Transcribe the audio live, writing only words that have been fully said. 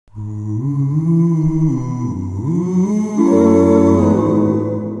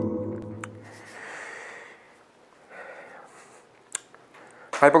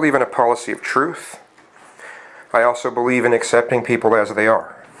I believe in a policy of truth. I also believe in accepting people as they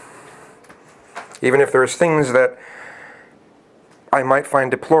are. Even if there's things that I might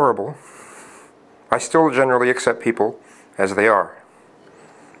find deplorable, I still generally accept people as they are.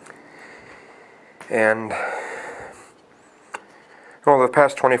 And, well, the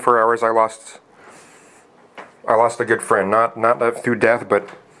past 24 hours I lost a good friend, not through death, but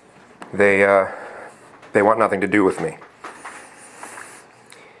they want nothing to do with me.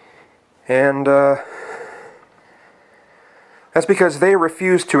 And that's because they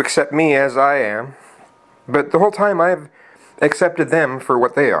refuse to accept me as I am, but the whole time I've accepted them for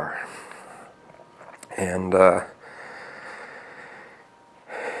what they are. And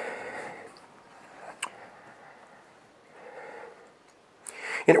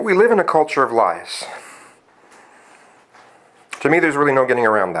you know, we live in a culture of lies. To me, there's really no getting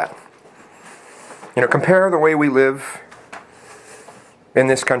around that. You know, compare the way we live in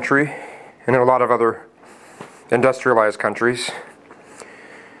this country and in a lot of other industrialized countries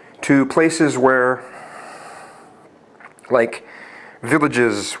to places where, like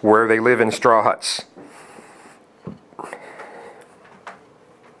villages where they live in straw huts.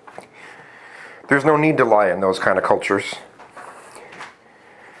 There's no need to lie in those kind of cultures.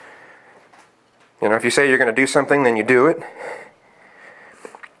 You know, if you say you're going to do something, then you do it.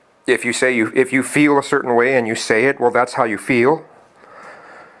 If you say if you feel a certain way and you say it, well, that's how you feel.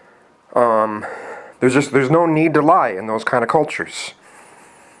 There's no need to lie in those kind of cultures.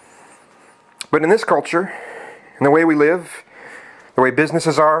 But in this culture, in the way we live, the way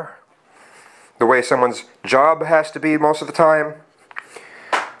businesses are, the way someone's job has to be most of the time,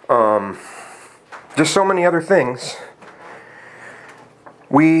 just so many other things,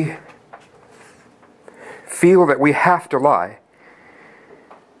 we feel that we have to lie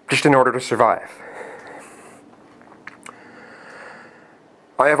just in order to survive.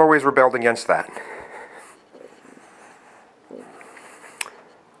 I have always rebelled against that.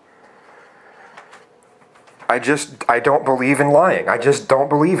 I don't believe in lying. I just don't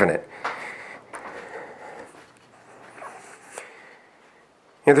believe in it.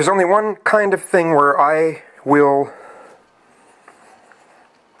 You know, there's only one kind of thing where I will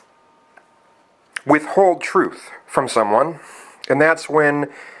withhold truth from someone, and that's when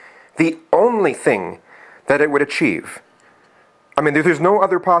the only thing that it would achieve, I mean, there's no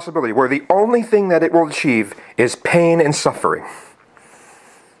other possibility, where the only thing that it will achieve is pain and suffering.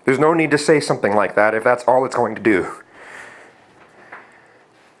 There's no need to say something like that if that's all it's going to do.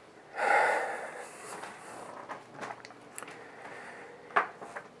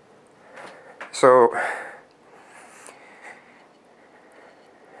 So,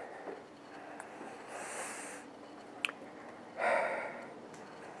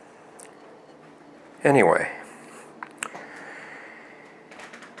 anyway,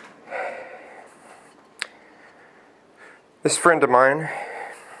 this friend of mine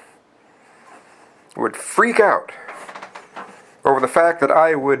would freak out over the fact that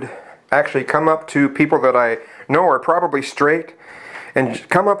I would actually come up to people that I know are probably straight and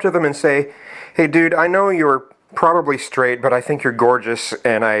come up to them and say, "Hey dude, I know you're probably straight, but I think you're gorgeous,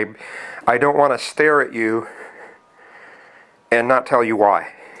 and I don't want to stare at you and not tell you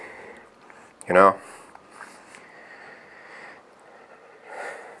why." You know?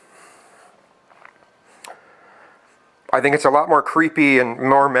 I think it's a lot more creepy and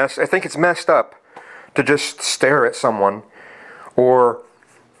more I think it's messed up to just stare at someone or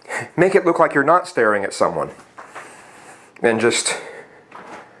make it look like you're not staring at someone and just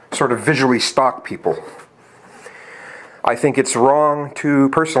sort of visually stalk people. I think it's wrong to,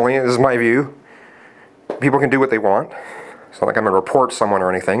 personally, this is my view, people can do what they want. It's not like I'm going to report someone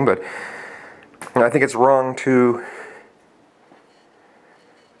or anything, but I think it's wrong to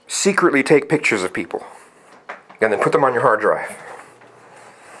secretly take pictures of people and then put them on your hard drive.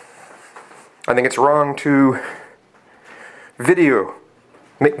 I think it's wrong to make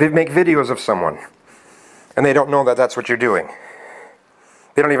videos of someone, and they don't know that that's what you're doing.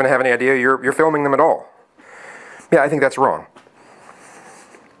 They don't even have any idea you're filming them at all. Yeah, I think that's wrong.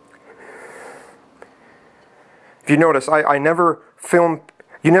 If you notice, I never film,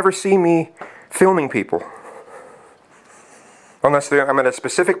 you never see me filming people. Unless I'm at a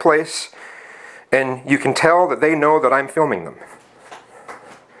specific place, and you can tell that they know that I'm filming them.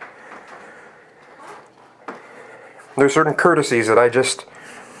 There's certain courtesies that I just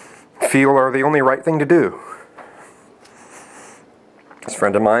feel are the only right thing to do. This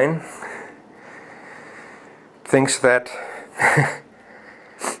friend of mine thinks that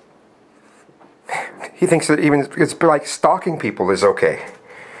he thinks that even it's like stalking people is okay,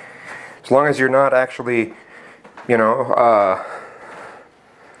 as long as you're not actually, you know,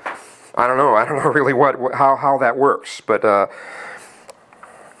 I don't know. I don't know really how that works. But,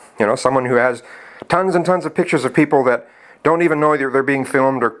 someone who has tons and tons of pictures of people that don't even know they're being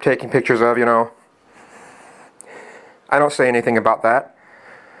filmed or taking pictures of, I don't say anything about that.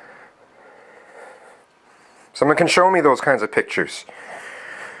 Someone can show me those kinds of pictures.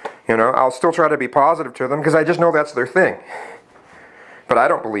 I'll still try to be positive to them because I just know that's their thing. But I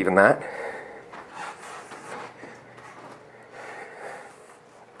don't believe in that.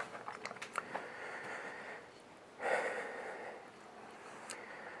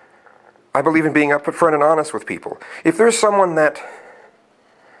 I believe in being upfront and honest with people. If there's someone that,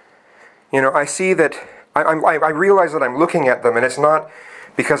 I see that, I realize that I'm looking at them and it's not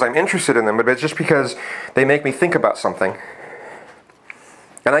because I'm interested in them, but it's just because they make me think about something.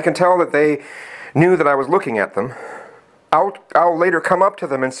 And I can tell that they knew that I was looking at them. I'll later come up to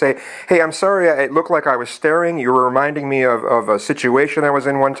them and say, hey, I'm sorry, it looked like I was staring. You were reminding me of a situation I was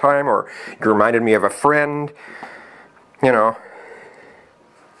in one time, or you reminded me of a friend,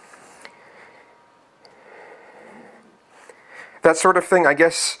 That sort of thing. I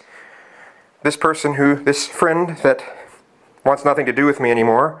guess this friend that wants nothing to do with me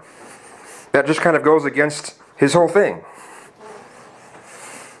anymore, that just kind of goes against his whole thing.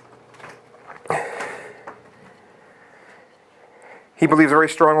 He believes very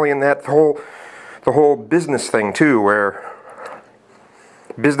strongly in that the whole business thing too, where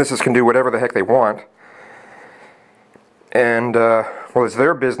businesses can do whatever the heck they want. And, it's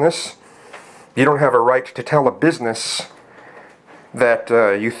their business. You don't have a right to tell a business that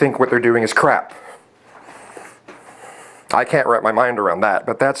you think what they're doing is crap. I can't wrap my mind around that,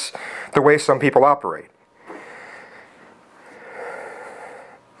 but that's the way some people operate.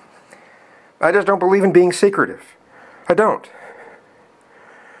 I just don't believe in being secretive. I don't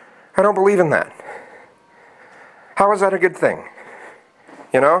believe in that. How is that a good thing?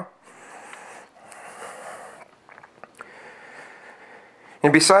 And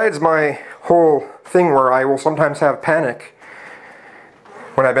besides my whole thing where I will sometimes have panic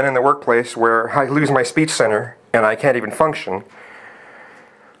when I've been in the workplace where I lose my speech center and I can't even function,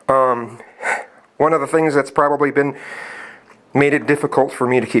 one of the things that's probably made it difficult for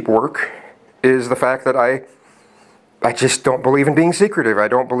me to keep work is the fact that I just don't believe in being secretive. I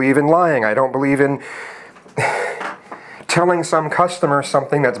don't believe in lying. I don't believe in telling some customer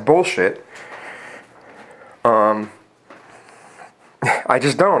something that's bullshit. I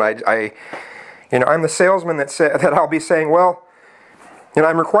just don't. I'm the salesman that I'll be saying, well,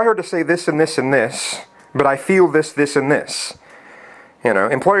 I'm required to say this and this and this, but I feel this, this, and this.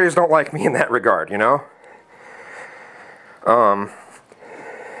 Employers don't like me in that regard,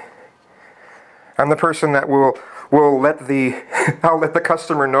 I'm the person that will I'll let the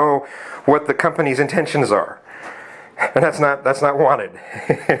customer know what the company's intentions are. And that's not wanted.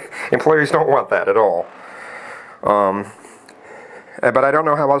 Employers don't want that at all. But I don't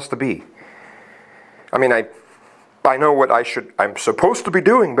know how else to be. I know what I'm supposed to be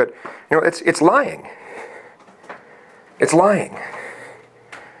doing, but it's lying. It's lying.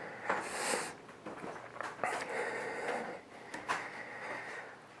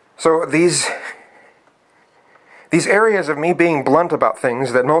 So these areas of me being blunt about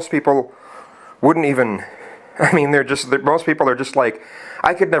things that most people wouldn't even, most people are just like,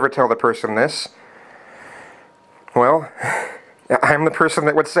 I could never tell the person this. Well, I'm the person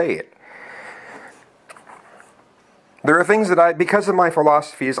that would say it. There are things that because of my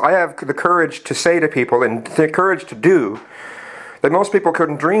philosophies, I have the courage to say to people and the courage to do that most people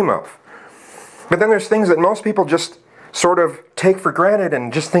couldn't dream of. But then there's things that most people just sort of take for granted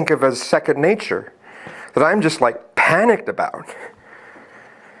and just think of as second nature that I'm just like panicked about.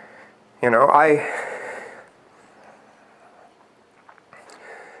 My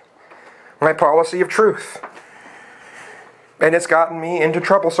policy of truth. And it's gotten me into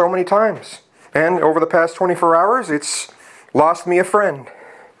trouble so many times. And over the past 24 hours, it's lost me a friend.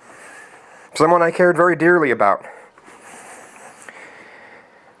 Someone I cared very dearly about.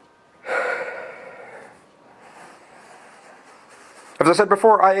 As I said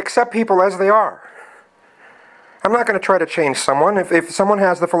before, I accept people as they are. I'm not going to try to change someone. If someone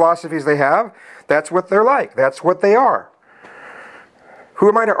has the philosophies they have, that's what they're like. That's what they are. Who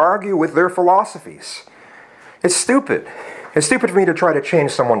am I to argue with their philosophies? It's stupid. It's stupid for me to try to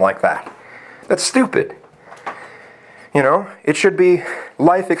change someone like that. That's stupid. It should be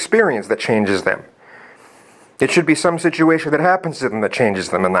life experience that changes them. It should be some situation that happens to them that changes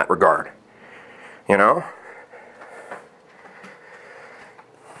them in that regard. Now,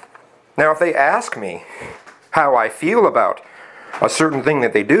 if they ask me how I feel about a certain thing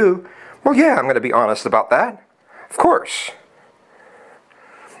that they do, well, yeah, I'm going to be honest about that. Of course.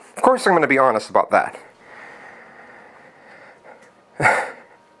 Of course I'm going to be honest about that.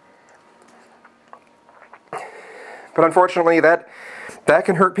 But unfortunately, that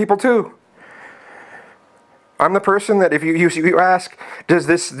can hurt people too. I'm the person that if you ask, do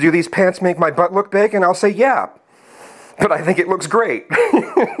these pants make my butt look big? And I'll say, yeah. But I think it looks great.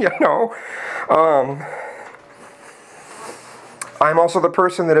 You know? I'm also the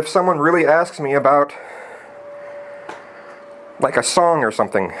person that if someone really asks me about, like a song or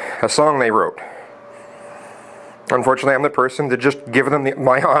something, a song they wrote, unfortunately I'm the person to just give them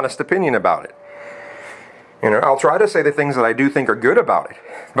my honest opinion about it. You know, I'll try to say the things that I do think are good about it,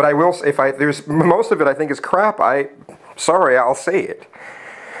 but I will, if there's most of it I think is crap, sorry, I'll say it.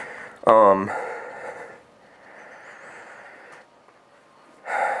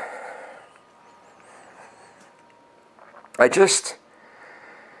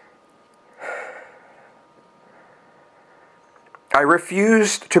 I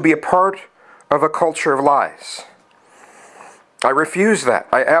refused to be a part of a culture of lies. I refuse that.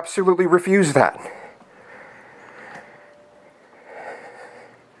 I absolutely refuse that.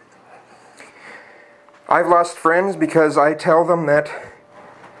 I've lost friends because I tell them that,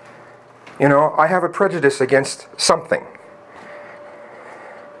 you know, I have a prejudice against something.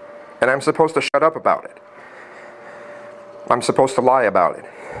 And I'm supposed to shut up about it. I'm supposed to lie about it.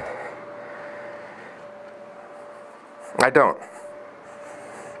 I don't.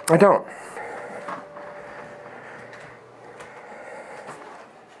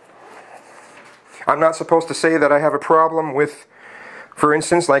 I'm not supposed to say that I have a problem with, for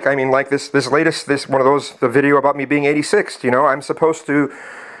instance, like this latest, the video about me being 86, you know, I'm supposed to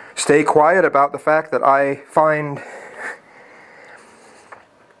stay quiet about the fact that I find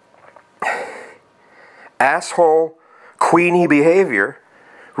asshole, queenie behavior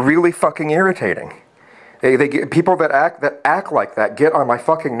really fucking irritating. People that act like that get on my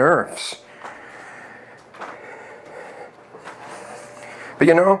fucking nerves. But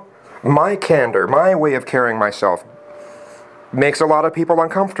you know, my candor, my way of carrying myself makes a lot of people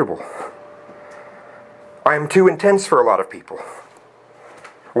uncomfortable. I'm too intense for a lot of people.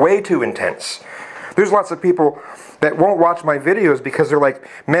 Way too intense. There's lots of people that won't watch my videos because they're like,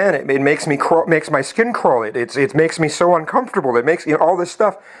 man, it makes makes my skin crawl. It makes me so uncomfortable. It makes, you know, all this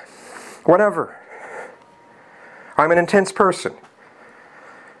stuff. Whatever. I'm an intense person.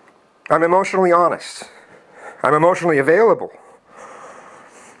 I'm emotionally honest. I'm emotionally available.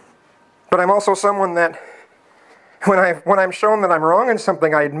 But I'm also someone that, when I'm shown that I'm wrong in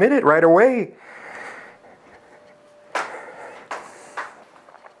something, I admit it right away.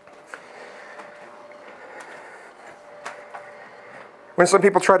 When some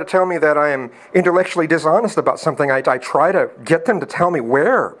people try to tell me that I am intellectually dishonest about something, I try to get them to tell me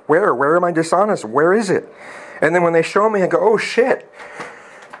where am I dishonest? Where is it? And then when they show me, I go, oh shit,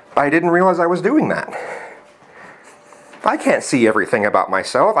 I didn't realize I was doing that. I can't see everything about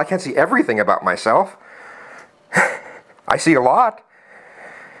myself. I can't see everything about myself. I see a lot.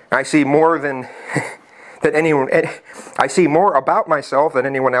 I see more than anyone. I see more about myself than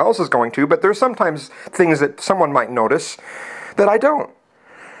anyone else is going to, but there's sometimes things that someone might notice that I don't.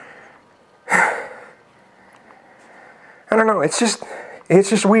 I don't know, it's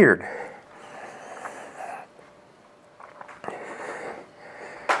just weird.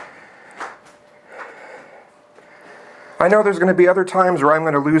 I know there's going to be other times where I'm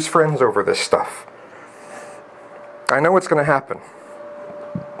going to lose friends over this stuff. I know it's going to happen.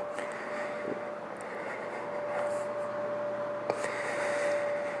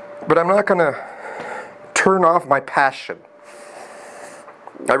 But I'm not going to turn off my passion.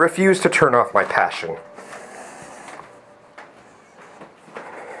 I refuse to turn off my passion.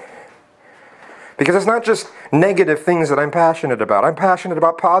 Because it's not just negative things that I'm passionate about. I'm passionate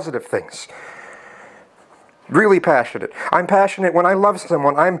about positive things. Really passionate. I'm passionate when I love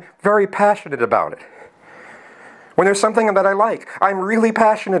someone. I'm very passionate about it. When there's something that I like, I'm really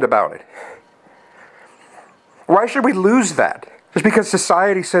passionate about it. Why should we lose that? Just because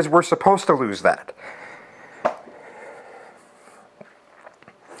society says we're supposed to lose that.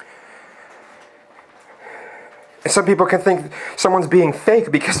 And some people can think someone's being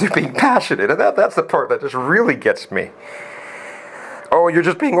fake because they're being passionate. And that's the part that just really gets me. Oh, you're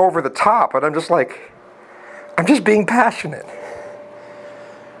just being over the top. And I'm just like, I'm just being passionate.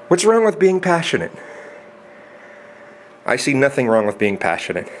 What's wrong with being passionate? I see nothing wrong with being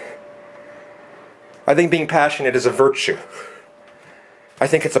passionate. I think being passionate is a virtue. I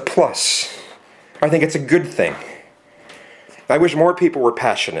think it's a plus. I think it's a good thing. I wish more people were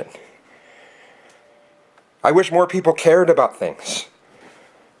passionate. I wish more people cared about things.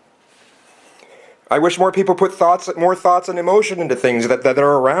 I wish more people put more thoughts and emotion into things that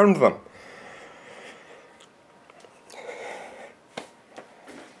are around them.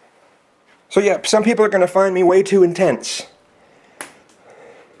 So yeah, some people are going to find me way too intense.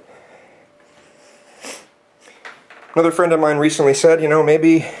 Another friend of mine recently said,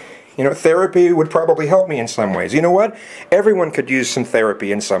 maybe, therapy would probably help me in some ways. You know what? Everyone could use some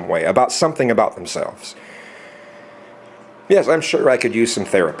therapy in some way, about something about themselves. Yes, I'm sure I could use some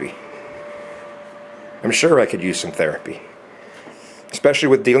therapy. I'm sure I could use some therapy. Especially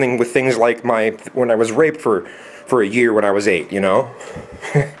with dealing with things like when I was raped for a year when I was 8,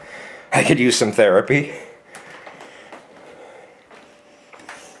 I could use some therapy.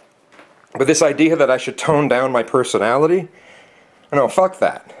 But this idea that I should tone down my personality, no, fuck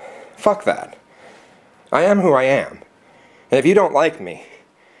that. Fuck that. I am who I am. And if you don't like me,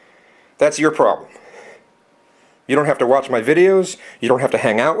 that's your problem. You don't have to watch my videos, you don't have to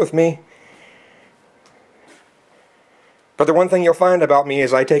hang out with me. But the one thing you'll find about me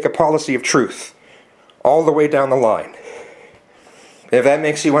is I take a policy of truth, all the way down the line. If that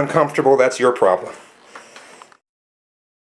makes you uncomfortable, that's your problem.